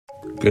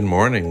Good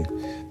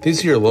morning.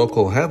 These are your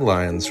local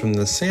headlines from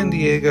the San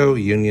Diego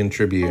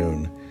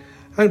Union-Tribune.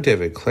 I'm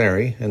David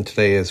Clary, and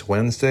today is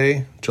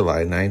Wednesday,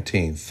 July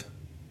 19th.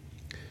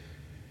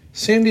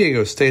 San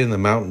Diego State and the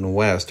Mountain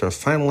West are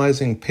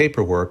finalizing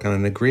paperwork on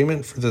an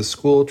agreement for the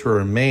school to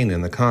remain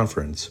in the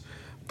conference,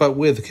 but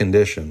with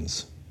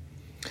conditions.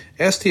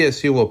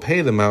 SDSU will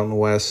pay the Mountain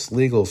West's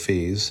legal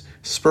fees,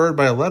 spurred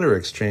by a letter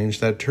exchange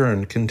that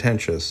turned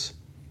contentious.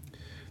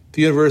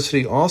 The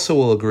university also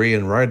will agree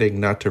in writing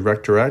not to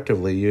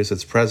retroactively use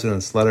its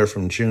president's letter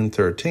from June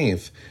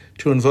 13th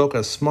to invoke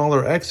a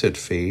smaller exit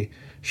fee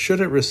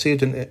should it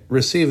receive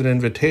an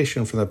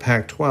invitation from the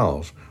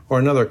Pac-12 or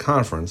another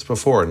conference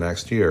before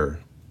next year.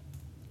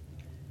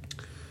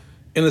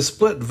 In a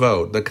split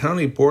vote, the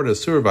County Board of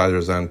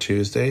Supervisors on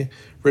Tuesday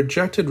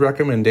rejected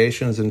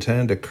recommendations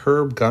intended to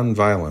curb gun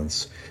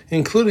violence,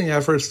 including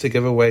efforts to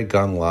give away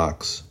gun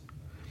locks.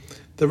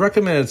 The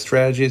recommended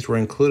strategies were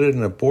included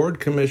in a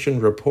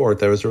board-commissioned report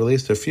that was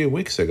released a few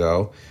weeks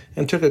ago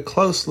and took a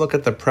close look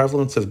at the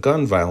prevalence of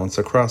gun violence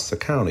across the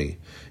county,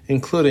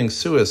 including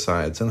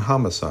suicides and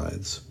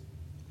homicides.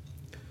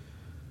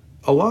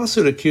 A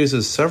lawsuit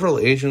accuses several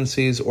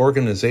agencies,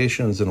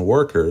 organizations, and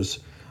workers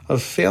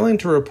of failing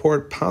to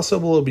report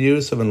possible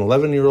abuse of an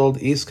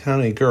 11-year-old East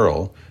County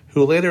girl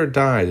who later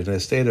died in a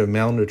state of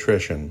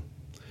malnutrition.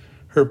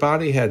 Her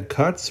body had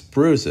cuts,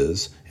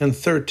 bruises, and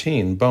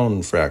 13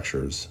 bone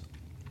fractures.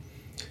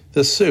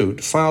 The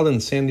suit, filed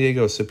in San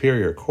Diego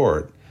Superior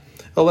Court,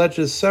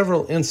 alleges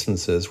several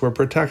instances where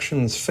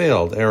protections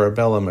failed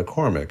Arabella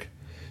McCormick,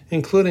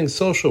 including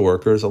social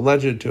workers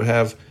alleged to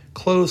have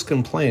closed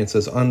complaints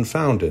as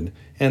unfounded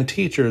and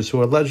teachers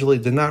who allegedly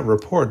did not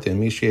report the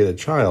emaciated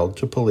child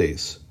to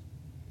police.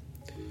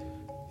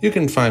 You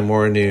can find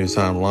more news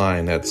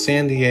online at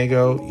san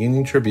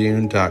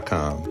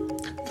diegouniontribune.com.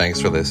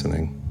 Thanks for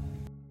listening.